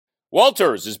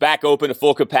Walters is back open to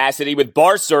full capacity with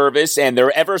bar service and their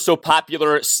ever so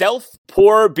popular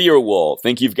self-pour beer wall.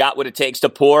 Think you've got what it takes to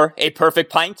pour a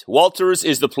perfect pint? Walters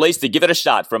is the place to give it a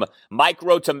shot. From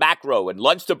micro to macro and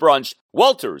lunch to brunch,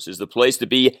 Walters is the place to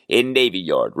be in Navy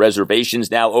Yard.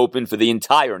 Reservations now open for the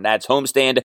entire Nats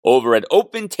homestand over at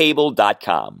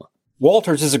opentable.com.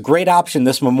 Walters is a great option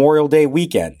this Memorial Day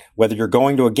weekend, whether you're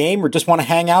going to a game or just want to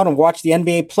hang out and watch the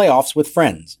NBA playoffs with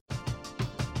friends.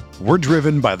 We're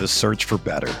driven by the search for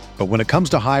better. But when it comes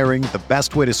to hiring, the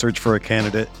best way to search for a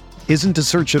candidate isn't to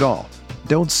search at all.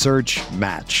 Don't search,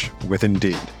 match with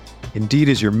Indeed. Indeed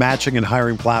is your matching and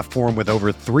hiring platform with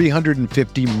over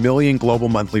 350 million global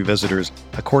monthly visitors,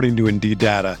 according to Indeed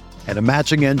data, and a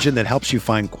matching engine that helps you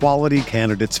find quality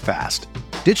candidates fast.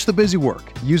 Ditch the busy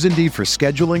work. Use Indeed for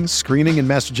scheduling, screening, and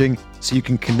messaging so you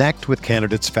can connect with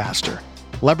candidates faster.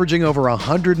 Leveraging over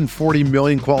 140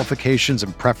 million qualifications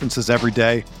and preferences every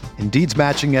day, Indeed's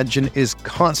matching engine is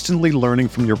constantly learning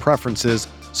from your preferences,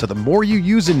 so the more you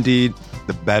use Indeed,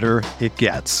 the better it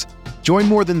gets. Join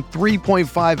more than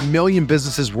 3.5 million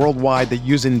businesses worldwide that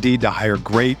use Indeed to hire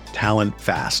great talent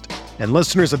fast. And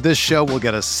listeners of this show will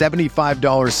get a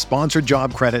 $75 sponsored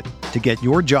job credit to get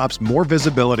your jobs more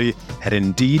visibility at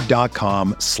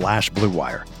Indeed.com/Blue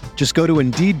Wire. Just go to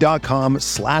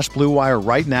Indeed.com/Blue Wire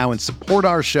right now and support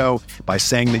our show by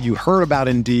saying that you heard about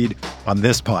Indeed on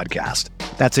this podcast.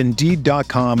 That's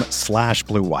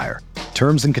Indeed.com/Blue Wire.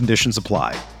 Terms and conditions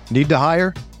apply. Need to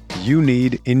hire? You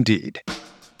need Indeed.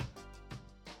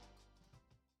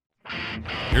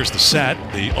 Here's the set,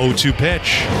 the 0-2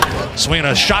 pitch. Swinging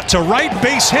a shot to right,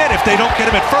 base hit if they don't get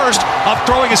him at first. Up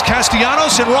throwing is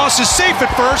Castellanos, and Ross is safe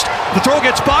at first. The throw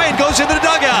gets by and goes into the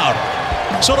dugout.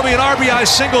 So it'll be an RBI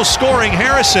single scoring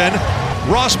Harrison.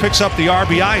 Ross picks up the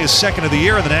RBI, his second of the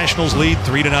year, and the Nationals lead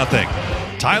 3-0.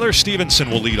 Tyler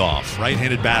Stevenson will lead off.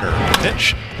 Right-handed batter.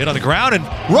 Pitch hit on the ground, and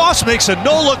Ross makes a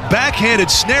no-look backhanded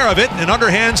snare of it and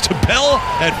underhands to Bell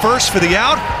at first for the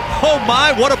out. Oh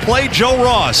my, what a play, Joe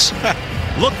Ross.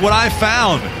 Look what I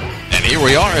found. And here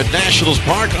we are at Nationals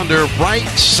Park under bright,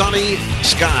 sunny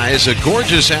skies. A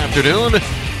gorgeous afternoon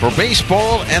for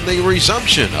baseball and the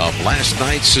resumption of last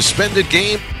night's suspended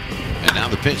game. And now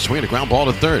the pitch, swinging a ground ball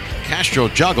to third. Castro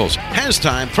juggles, has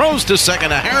time, throws to second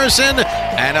to Harrison,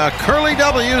 and a curly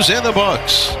W's in the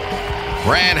books.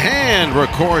 Brad Hand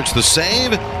records the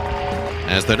save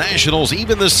as the Nationals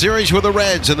even the series with the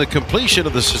Reds, and the completion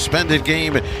of the suspended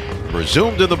game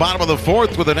resumed in the bottom of the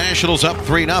fourth with the Nationals up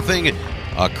 3-0.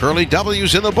 A curly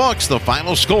W's in the books. The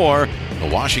final score, the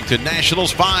Washington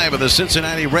Nationals 5 and the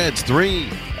Cincinnati Reds 3.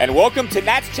 And welcome to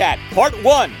Nats Chat, Part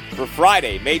 1 for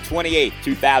Friday, May 28th,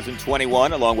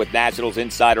 2021, along with Nationals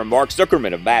insider Mark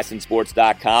Zuckerman of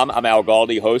MASNsports.com. I'm Al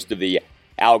Galdi, host of the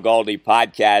Al Galdi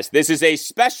Podcast. This is a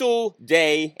special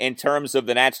day in terms of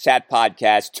the Nats Chat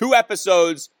Podcast. 2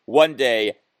 episodes, 1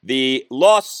 day. The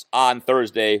loss on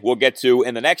Thursday we'll get to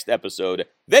in the next episode.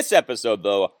 This episode,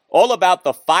 though, all about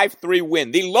the 5-3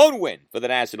 win, the lone win for the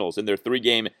Nationals in their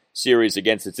 3-game series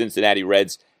against the Cincinnati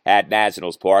Reds at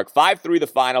Nationals Park. 5-3 the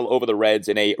final over the Reds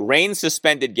in a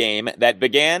rain-suspended game that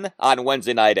began on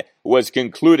Wednesday night, was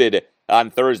concluded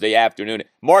on Thursday afternoon.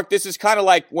 Mark, this is kind of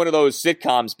like one of those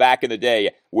sitcoms back in the day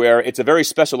where it's a very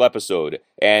special episode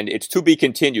and it's to be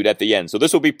continued at the end. So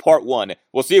this will be part 1.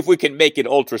 We'll see if we can make it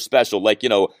ultra special, like,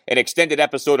 an extended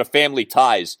episode of Family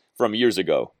Ties from years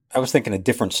ago. I was thinking of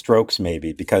different strokes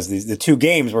maybe, because the 2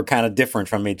 games were kind of different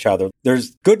from each other.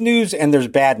 There's good news and there's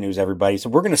bad news, everybody. So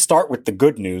we're going to start with the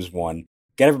good news one.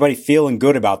 Get everybody feeling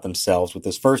good about themselves with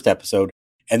this first episode.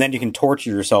 And then you can torture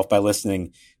yourself by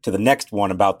listening to the next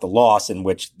one about the loss, in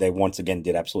which they once again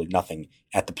did absolutely nothing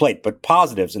at the plate. But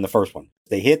positives in the first one.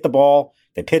 They hit the ball,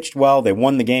 they pitched well, they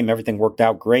won the game, everything worked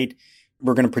out great.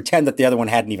 We're going to pretend that the other one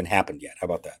hadn't even happened yet. How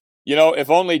about that? If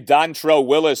only Dontrell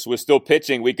Willis was still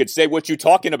pitching, we could say, "What you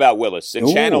talking about, Willis?"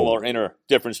 and channel our inner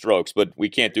different strokes, but we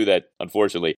can't do that,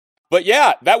 unfortunately. But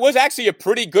yeah, that was actually a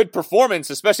pretty good performance,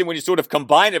 especially when you sort of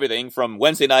combine everything from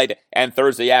Wednesday night and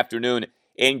Thursday afternoon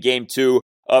in Game 2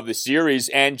 of the series.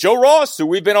 And Joe Ross, who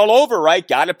we've been all over, right?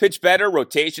 Got to pitch better,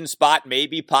 rotation spot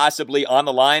maybe possibly on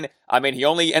the line. I mean, he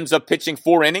only ends up pitching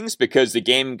 4 innings because the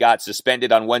game got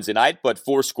suspended on Wednesday night, but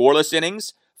 4 scoreless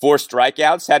innings, 4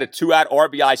 strikeouts, had a 2-out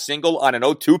RBI single on an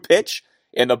 0-2 pitch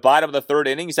in the bottom of the 3rd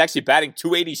inning. He's actually batting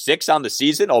 .286 on the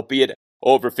season, albeit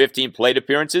over 15 plate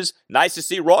appearances. Nice to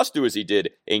see Ross do as he did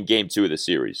in Game 2 of the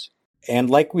series.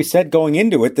 And like we said going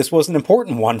into it, this was an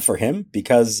important one for him,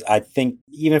 because I think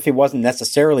even if he wasn't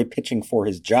necessarily pitching for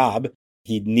his job,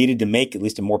 He needed to make at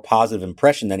least a more positive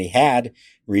impression than he had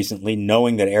recently,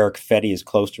 knowing that Eric Fedde is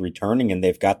close to returning and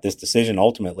they've got this decision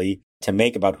ultimately to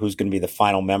make about who's going to be the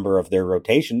final member of their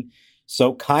rotation.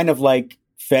 So kind of like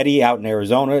Fedde out in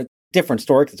Arizona, different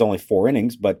story because it's only 4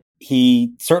 innings, but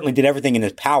he certainly did everything in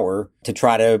his power to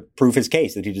try to prove his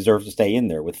case that he deserves to stay in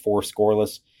there with 4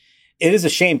 scoreless. It is a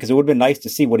shame because it would have been nice to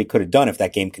see what he could have done if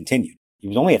that game continued. He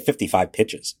was only at 55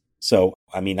 pitches. So,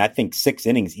 I think 6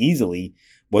 innings easily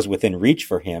was within reach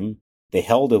for him. They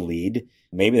held a lead.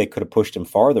 Maybe they could have pushed him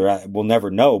farther. We'll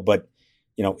never know. But,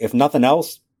 if nothing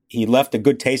else, he left a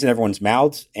good taste in everyone's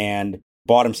mouths and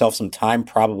bought himself some time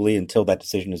probably until that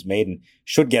decision is made and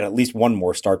should get at least one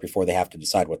more start before they have to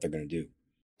decide what they're going to do.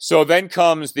 So then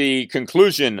comes the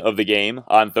conclusion of the game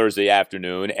on Thursday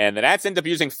afternoon, and the Nats end up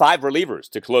using 5 relievers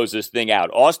to close this thing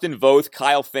out. Austin Voth,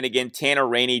 Kyle Finnegan, Tanner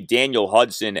Rainey, Daniel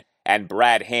Hudson, and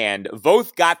Brad Hand.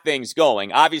 Voth got things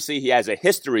going. Obviously, he has a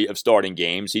history of starting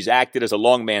games. He's acted as a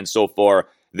long man so far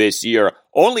this year.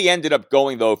 Only ended up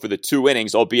going, though, for the 2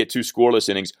 innings, albeit 2 scoreless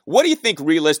innings. What do you think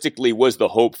realistically was the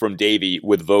hope from Davey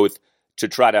with Voth to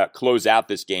try to close out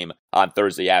this game on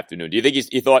Thursday afternoon? Do you think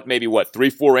he thought maybe,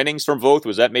 3-4 innings from Voth?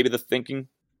 Was that maybe the thinking?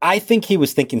 I think he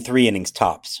was thinking 3 innings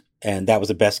tops, and that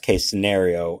was a best case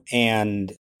scenario.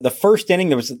 And the first inning,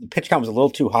 the pitch count was a little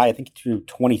too high. I think he threw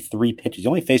 23 pitches. He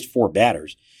only faced 4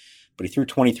 batters, but he threw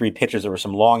 23 pitches. There were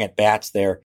some long at-bats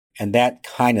there, and that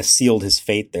kind of sealed his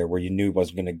fate there where you knew he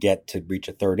wasn't going to get to reach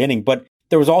a 3rd inning. But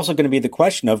there was also going to be the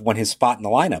question of when his spot in the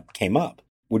lineup came up.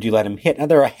 Would you let him hit? Now,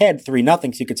 they're ahead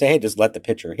 3-0, so you could say, hey, just let the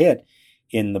pitcher hit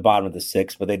in the bottom of the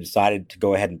 6th, but they decided to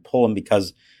go ahead and pull him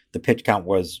because the pitch count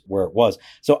was where it was.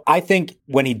 So I think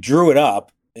when he drew it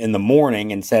up in the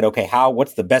morning and said, okay,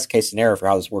 what's the best case scenario for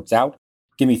how this works out?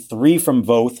 Give me 3 from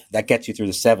Voth. That gets you through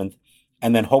the 7th.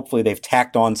 And then hopefully they've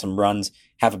tacked on some runs,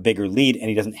 have a bigger lead, and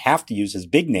he doesn't have to use his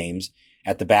big names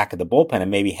at the back of the bullpen and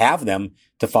maybe have them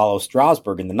to follow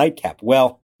Strasburg in the nightcap.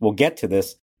 Well, we'll get to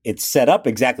this. It's set up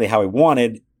exactly how he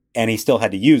wanted, and he still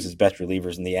had to use his best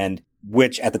relievers in the end,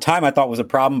 which at the time I thought was a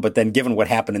problem. But then given what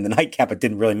happened in the nightcap, it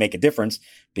didn't really make a difference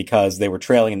because they were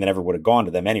trailing and they never would have gone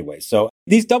to them anyway. So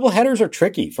these doubleheaders are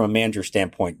tricky from a manager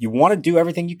standpoint. You want to do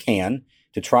everything you can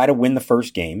to try to win the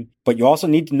first game, but you also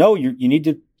need to know you need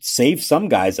to save some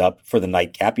guys up for the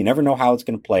nightcap. You never know how it's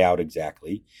going to play out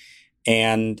exactly.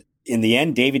 And in the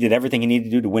end, Davey did everything he needed to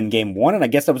do to win game 1. And I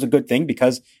guess that was a good thing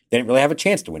because they didn't really have a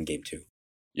chance to win game 2.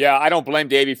 Yeah, I don't blame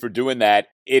Davey for doing that.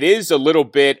 It is a little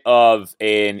bit of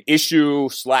an issue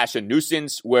 / a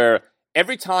nuisance where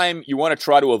every time you want to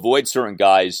try to avoid certain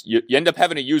guys, you end up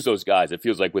having to use those guys, it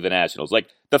feels like, with the Nationals. Like,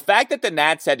 the fact that the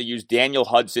Nats had to use Daniel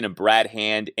Hudson and Brad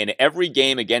Hand in every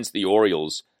game against the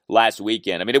Orioles last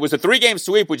weekend. I mean, it was a 3-game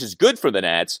sweep, which is good for the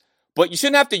Nats, but you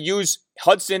shouldn't have to use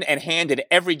Hudson and Hand in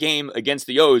every game against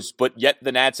the O's, but yet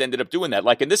the Nats ended up doing that.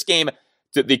 Like in this game,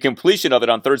 to the completion of it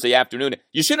on Thursday afternoon,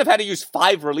 you shouldn't have had to use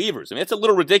 5 relievers. I mean, it's a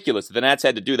little ridiculous that the Nats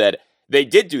had to do that. They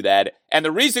did do that, and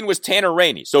the reason was Tanner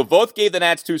Rainey. So both gave the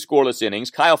Nats 2 scoreless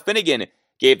innings. Kyle Finnegan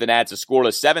gave the Nats a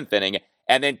scoreless 7th inning,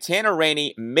 and then Tanner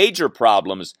Rainey, major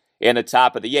problems in the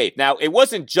top of the 8th. Now, it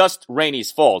wasn't just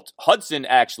Rainey's fault. Hudson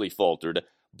actually faltered,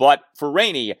 but for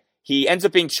Rainey, he ends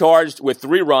up being charged with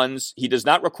 3 runs. He does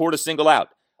not record a single out.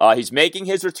 He's making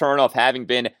his return off having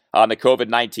been on the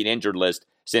COVID-19 injured list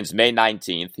since May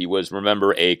 19th. He was,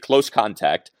 remember, a close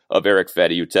contact of Eric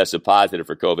Fedde, who tested positive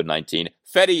for COVID-19.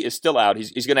 Fedde is still out.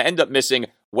 He's going to end up missing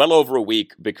well over a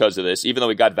week because of this, even though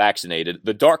he got vaccinated.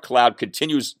 The dark cloud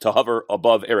continues to hover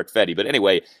above Eric Fedde. But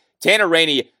anyway, Tanner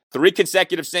Rainey, 3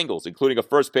 consecutive singles, including a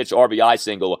first-pitch RBI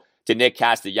single to Nick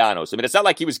Castellanos. I mean, it's not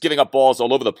like he was giving up balls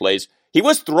all over the place. He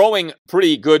was throwing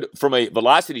pretty good from a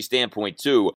velocity standpoint,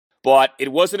 too, but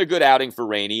it wasn't a good outing for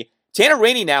Rainey. Tanner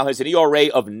Rainey now has an ERA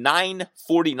of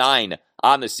 9.49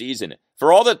 on the season.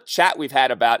 For all the chat we've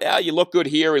had about, you look good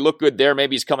here, you look good there,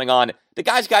 maybe he's coming on, the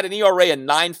guy's got an ERA of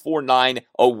 9.49,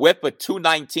 a whip of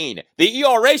 2.19. The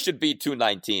ERA should be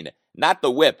 2.19, not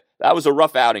the whip. That was a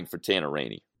rough outing for Tanner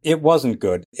Rainey. It wasn't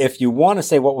good. If you want to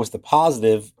say what was the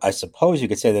positive, I suppose you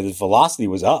could say that his velocity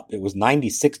was up. It was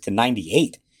 96 to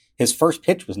 98. His first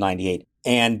pitch was 98.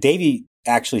 And Davey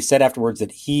actually said afterwards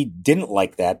that he didn't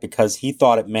like that because he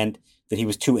thought it meant that he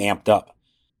was too amped up.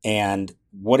 And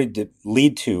what did it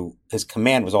lead to? His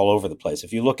command was all over the place.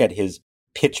 If you look at his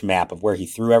pitch map of where he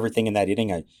threw everything in that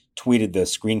inning, I tweeted the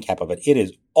screen cap of it. It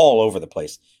is all over the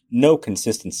place. No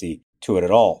consistency to it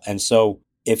at all. And so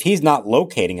if he's not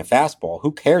locating a fastball,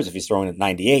 who cares if he's throwing it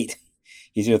 98?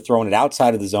 He's either throwing it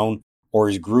outside of the zone or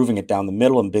he's grooving it down the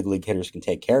middle, and big league hitters can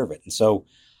take care of it. And so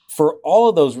for all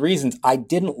of those reasons, I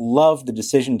didn't love the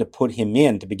decision to put him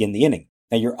in to begin the inning.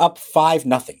 Now you're up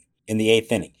 5-0 in the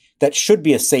 8th inning. that should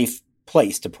be a safe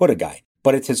place to put a guy.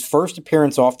 But it's his first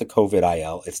appearance off the COVID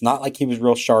IL. It's not like he was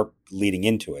real sharp leading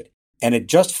into it. And it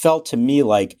just felt to me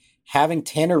like having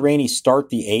Tanner Rainey start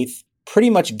the 8th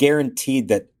pretty much guaranteed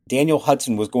that Daniel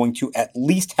Hudson was going to at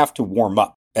least have to warm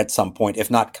up at some point, if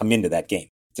not come into that game.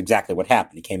 It's exactly what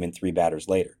happened. He came in 3 batters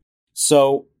later.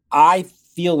 So I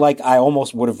feel like I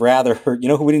almost would have rather, who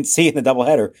we didn't see in the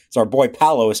doubleheader? It's our boy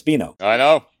Paolo Espino. I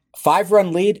know.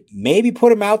 5-run lead, maybe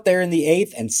put him out there in the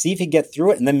 8th and see if he gets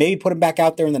through it, and then maybe put him back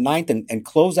out there in the 9th and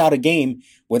close out a game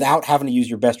without having to use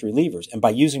your best relievers. And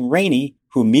by using Rainey,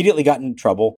 who immediately got into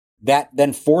trouble, that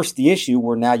then forced the issue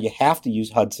where now you have to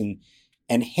use Hudson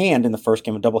and Hand in the first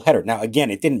game of doubleheader. Now,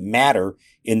 again, it didn't matter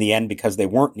in the end because they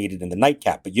weren't needed in the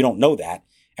nightcap, but you don't know that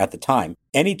at the time.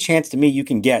 Any chance to me you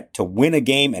can get to win a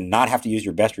game and not have to use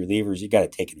your best relievers, you got to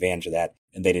take advantage of that,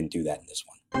 and they didn't do that in this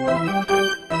one.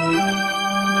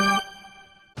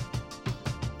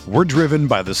 We're driven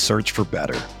by the search for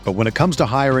better. But when it comes to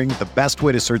hiring, the best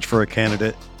way to search for a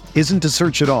candidate isn't to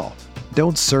search at all.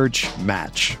 Don't search,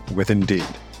 match with Indeed.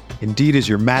 Indeed is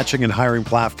your matching and hiring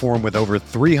platform with over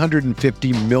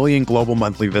 350 million global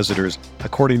monthly visitors,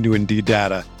 according to Indeed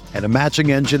data, and a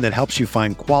matching engine that helps you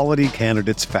find quality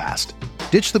candidates fast.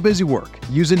 Ditch the busy work.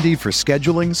 Use Indeed for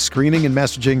scheduling, screening, and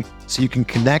messaging so you can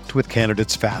connect with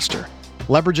candidates faster.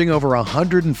 Leveraging over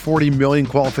 140 million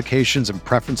qualifications and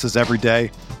preferences every day,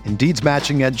 Indeed's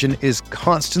matching engine is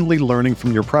constantly learning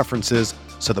from your preferences,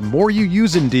 so the more you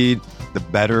use Indeed, the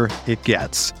better it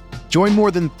gets. Join more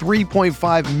than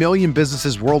 3.5 million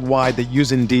businesses worldwide that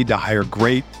use Indeed to hire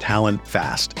great talent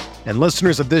fast. And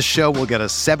listeners of this show will get a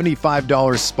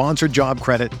 $75 sponsored job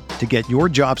credit to get your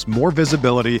jobs more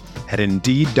visibility at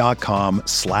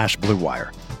Indeed.com/Blue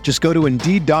Wire. Just go to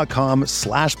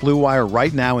Indeed.com/Blue Wire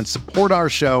right now and support our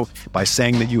show by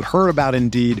saying that you heard about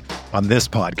Indeed on this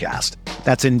podcast.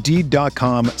 That's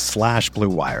Indeed.com/Blue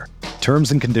Wire.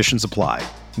 Terms and conditions apply.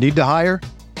 Need to hire?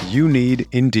 You need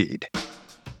Indeed.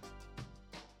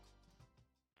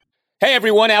 Hey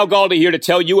everyone, Al Galdi here to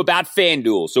tell you about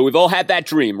FanDuel. So we've all had that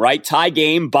dream, right? Tie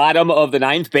game, bottom of the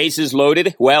 9th, bases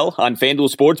loaded. Well, on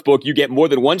FanDuel Sportsbook, you get more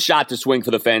than one shot to swing for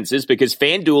the fences because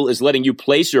FanDuel is letting you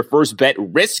place your first bet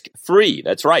risk-free.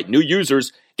 That's right. New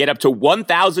users get up to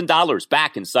 $1,000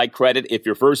 back in site credit if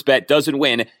your first bet doesn't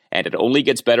win, and it only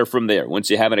gets better from there.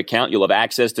 Once you have an account, you'll have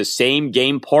access to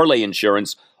same-game parlay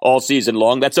insurance all season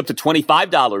long. That's up to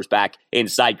 $25 back in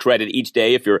site credit each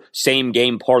day if your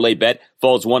same-game parlay bet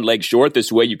falls one leg short.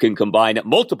 This way you can combine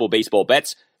multiple baseball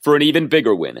bets for an even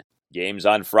bigger win. Games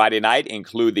on Friday night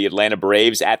include the Atlanta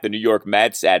Braves at the New York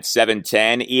Mets at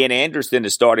 7:10. Ian Anderson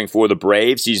is starting for the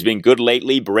Braves. He's been good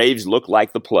lately. Braves look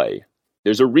like the play.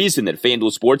 There's a reason that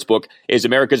FanDuel Sportsbook is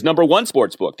America's #1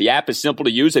 sportsbook. The app is simple to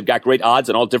use. They've got great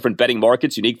odds on all different betting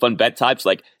markets, unique fun bet types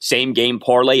like same-game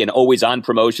parlay and always-on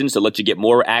promotions to let you get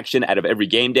more action out of every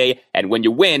game day. And when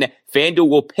you win, FanDuel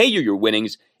will pay you your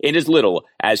winnings in as little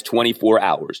as 24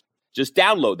 hours. Just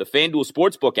download the FanDuel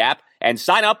Sportsbook app and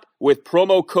sign up with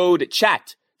promo code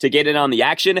CHAT to get in on the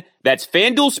action. That's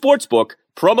FanDuel Sportsbook,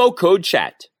 promo code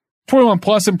CHAT. 21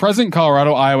 plus and present in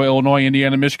Colorado, Iowa, Illinois,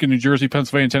 Indiana, Michigan, New Jersey,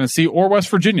 Pennsylvania, Tennessee, or West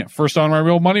Virginia. First online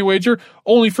real money wager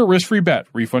only for risk-free bet.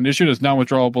 Refund issued as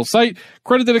non-withdrawable site.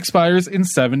 Credit that expires in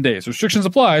 7 days. Restrictions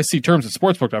apply. See terms at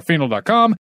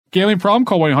sportsbook.fanduel.com. Gambling problem?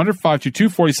 Call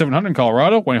 1-800-522-4700 in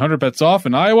Colorado. 1-800-BETS-OFF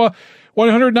in Iowa.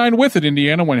 1-800-9-WITH in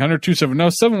Indiana.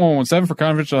 1-800-270-7117 for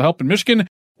confidential help in Michigan.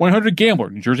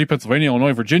 1-800-GAMBLER, New Jersey, Pennsylvania,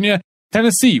 Illinois, Virginia.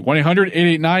 Tennessee,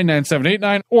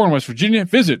 1-800-889-9789, or in West Virginia,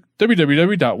 visit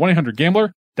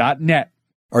www.1800gambler.net.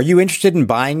 Are you interested in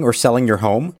buying or selling your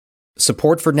home?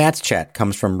 Support for Nats Chat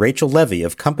comes from Rachel Levy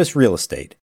of Compass Real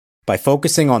Estate. By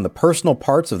focusing on the personal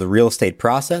parts of the real estate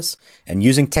process and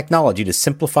using technology to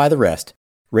simplify the rest,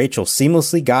 Rachel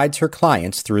seamlessly guides her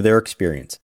clients through their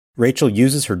experience. Rachel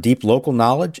uses her deep local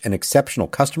knowledge and exceptional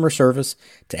customer service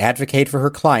to advocate for her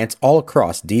clients all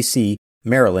across D.C.,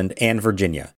 Maryland, and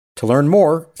Virginia. To learn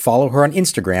more, follow her on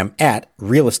Instagram at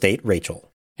RealEstateRachel.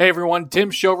 Hey everyone, Tim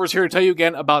Shovers here to tell you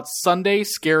again about Sunday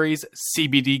Scaries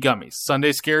CBD Gummies.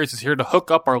 Sunday Scaries is here to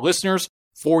hook up our listeners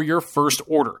for your first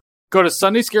order. Go to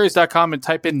sundayscaries.com and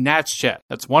type in NatsChat.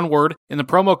 That's one word in the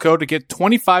promo code to get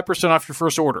 25% off your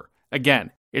first order.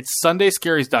 Again, it's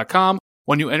sundayscaries.com.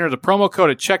 When you enter the promo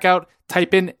code at checkout,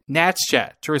 type in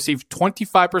NatsChat to receive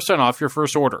 25% off your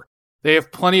first order. They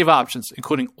have plenty of options,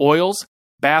 including oils,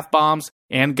 bath bombs,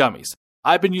 and gummies.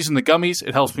 I've been using the gummies.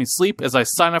 It helps me sleep as I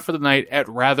sign up for the night at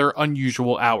rather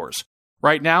unusual hours.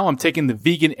 Right now, I'm taking the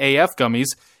Vegan AF gummies.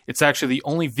 It's actually the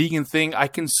only vegan thing I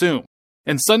consume.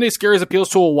 And Sunday Scaries appeals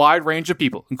to a wide range of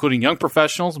people, including young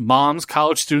professionals, moms,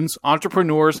 college students,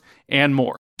 entrepreneurs, and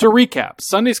more. To recap,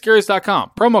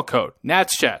 SundayScaries.com, promo code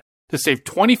NatsChat to save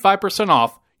 25%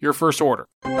 off your first order.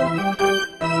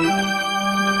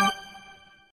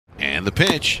 And the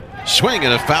pitch, swing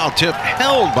and a foul tip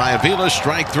held by Avila,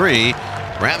 strike three.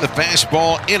 Ran the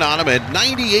fastball in on him at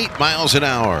 98 miles an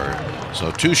hour. So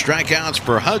 2 strikeouts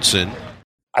for Hudson.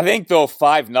 I think, though,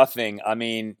 5-0, I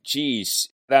mean, geez.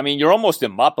 I mean, you're almost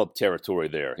in mop-up territory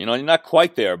there. You know, you're not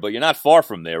quite there, but you're not far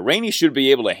from there. Rainey should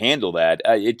be able to handle that.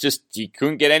 He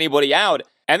couldn't get anybody out.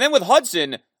 And then with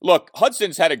Hudson, look,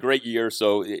 Hudson's had a great year,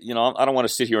 so, you know, I don't want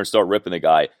to sit here and start ripping the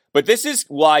guy. But this is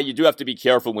why you do have to be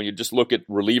careful when you just look at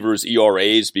relievers'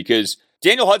 ERAs, because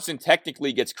Daniel Hudson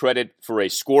technically gets credit for a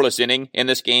scoreless inning in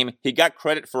this game. He got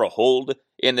credit for a hold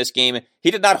in this game.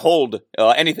 He did not hold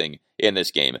anything in this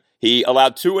game. He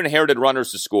allowed 2 inherited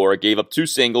runners to score, gave up 2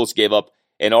 singles, gave up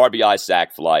an RBI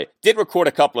sac fly. Did record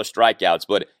a couple of strikeouts,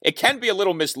 but it can be a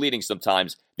little misleading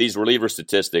sometimes, these reliever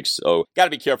statistics. So got to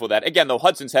be careful of that. Again, though,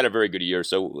 Hudson's had a very good year,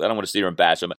 so I don't want to sit here and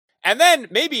bash him. And then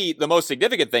maybe the most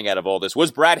significant thing out of all this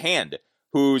was Brad Hand,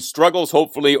 whose struggles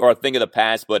hopefully are a thing of the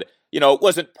past, but, you know, it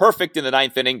wasn't perfect in the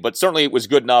 9th inning, but certainly it was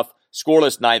good enough.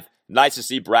 Scoreless 9th. Nice to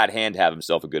see Brad Hand have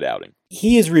himself a good outing.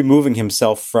 He is removing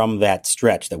himself from that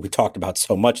stretch that we talked about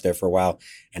so much there for a while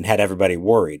and had everybody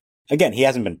worried. Again, he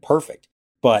hasn't been perfect,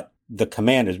 but the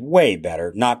command is way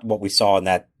better. Not what we saw in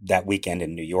that weekend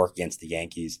in New York against the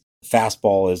Yankees. The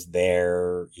fastball is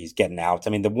there. He's getting outs.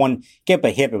 I mean, the one get by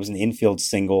hit, it was an infield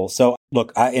single. So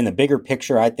look, in the bigger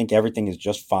picture, I think everything is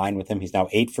just fine with him. He's now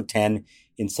 8 for 10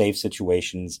 in save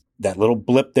situations. That little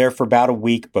blip there for about a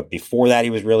week, but before that, he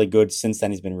was really good. Since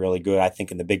then, he's been really good. I think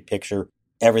in the big picture,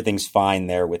 everything's fine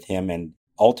there with him. And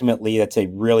ultimately, that's a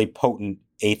really potent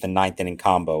 8th and 9th inning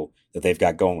combo that they've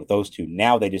got going with those two.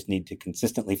 Now they just need to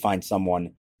consistently find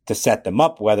someone to set them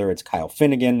up, whether it's Kyle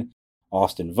Finnegan,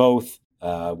 Austin Voth.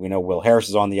 We know Will Harris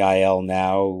is on the IL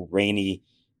now. Rainey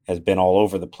has been all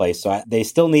over the place. So they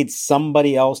still need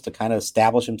somebody else to kind of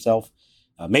establish himself.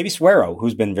 Maybe Suero,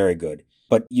 who's been very good.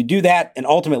 But you do that, and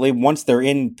ultimately, once they're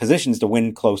in positions to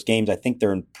win close games, I think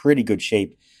they're in pretty good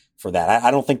shape for that. I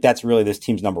don't think that's really this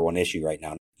team's number one issue right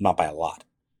now, not by a lot.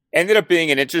 Ended up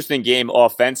being an interesting game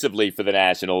offensively for the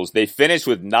Nationals. They finished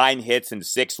with 9 hits and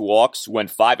 6 walks,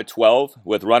 went 5 of 12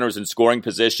 with runners in scoring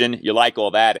position. You like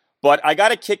all that. But I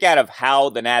got a kick out of how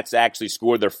the Nats actually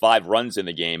scored their 5 runs in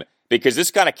the game, because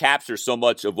this kind of captures so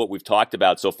much of what we've talked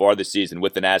about so far this season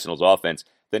with the Nationals offense.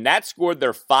 The Nats scored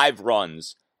their 5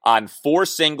 runs on 4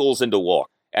 singles and a walk.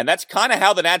 And that's kind of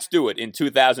how the Nats do it in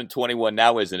 2021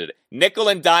 now, isn't it? Nickel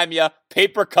and dime you,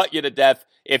 paper cut you to death.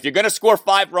 If you're going to score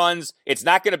 5 runs, it's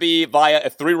not going to be via a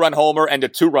 3-run homer and a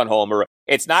 2-run homer.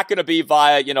 It's not going to be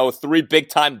via, 3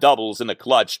 big-time doubles in the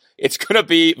clutch. It's going to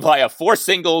be via 4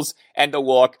 singles and a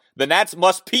walk. The Nats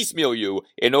must piecemeal you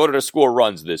in order to score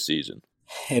runs this season.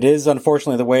 It is,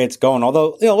 unfortunately, the way it's going.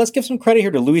 Although, let's give some credit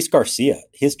here to Luis Garcia.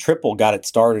 His triple got it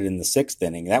started in the 6th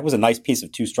inning. That was a nice piece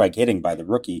of 2-strike hitting by the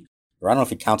rookie. Or I don't know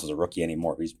if he counts as a rookie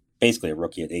anymore. He's basically a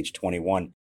rookie at age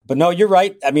 21. But no, you're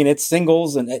right. I mean, it's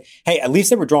singles. And hey, at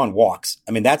least they were drawing walks.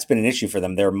 I mean, that's been an issue for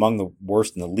them. They're among the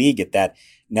worst in the league at that.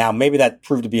 Now, maybe that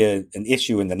proved to be an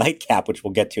issue in the nightcap, which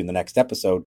we'll get to in the next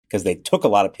episode, because they took a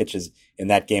lot of pitches in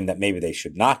that game that maybe they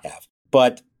should not have.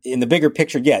 But in the bigger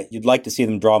picture, yeah, you'd like to see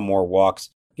them draw more walks.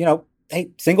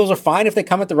 Hey, singles are fine if they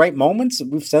come at the right moments.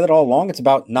 We've said it all along. It's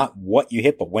about not what you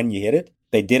hit, but when you hit it.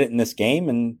 They did it in this game,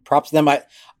 and props to them. I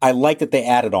like that they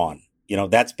added on.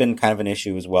 That's been kind of an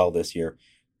issue as well this year.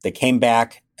 They came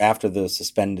back after the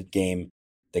suspended game.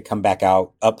 They come back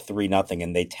out up 3-0,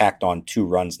 and they tacked on 2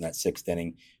 runs in that 6th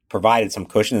inning, provided some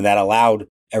cushion, and that allowed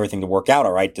everything to work out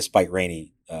all right, despite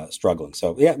Rainey struggling.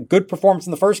 So, yeah, good performance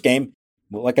in the first game.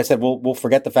 Like I said, we'll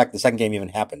forget the fact the second game even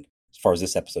happened as far as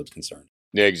this episode's concerned.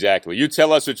 Yeah, exactly. You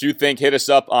tell us what you think. Hit us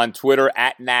up on Twitter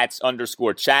at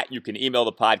 @Nats_chat. You can email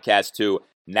the podcast to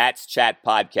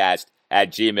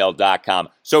natschatpodcast@gmail.com.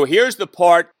 So here's the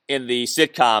part in the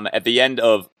sitcom at the end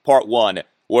of part 1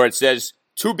 where it says,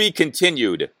 "To be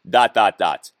continued, ...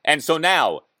 And so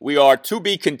now we are to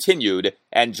be continued,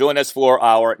 and join us for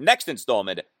our next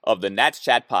installment of the Nats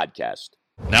Chat podcast.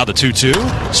 Now the 2-2.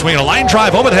 Swinging a line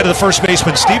drive over the head of the first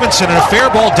baseman, Stevenson, and a fair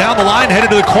ball down the line, headed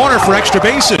to the corner for extra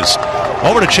bases.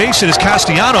 Over to chase it is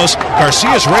Castellanos.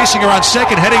 Garcia's racing around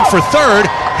second, heading for third.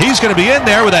 He's going to be in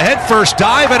there with a head-first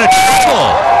dive and a triple.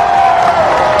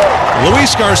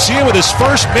 Luis Garcia with his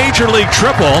first major league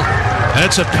triple, and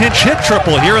it's a pinch hit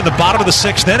triple here in the bottom of the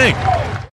 6th inning.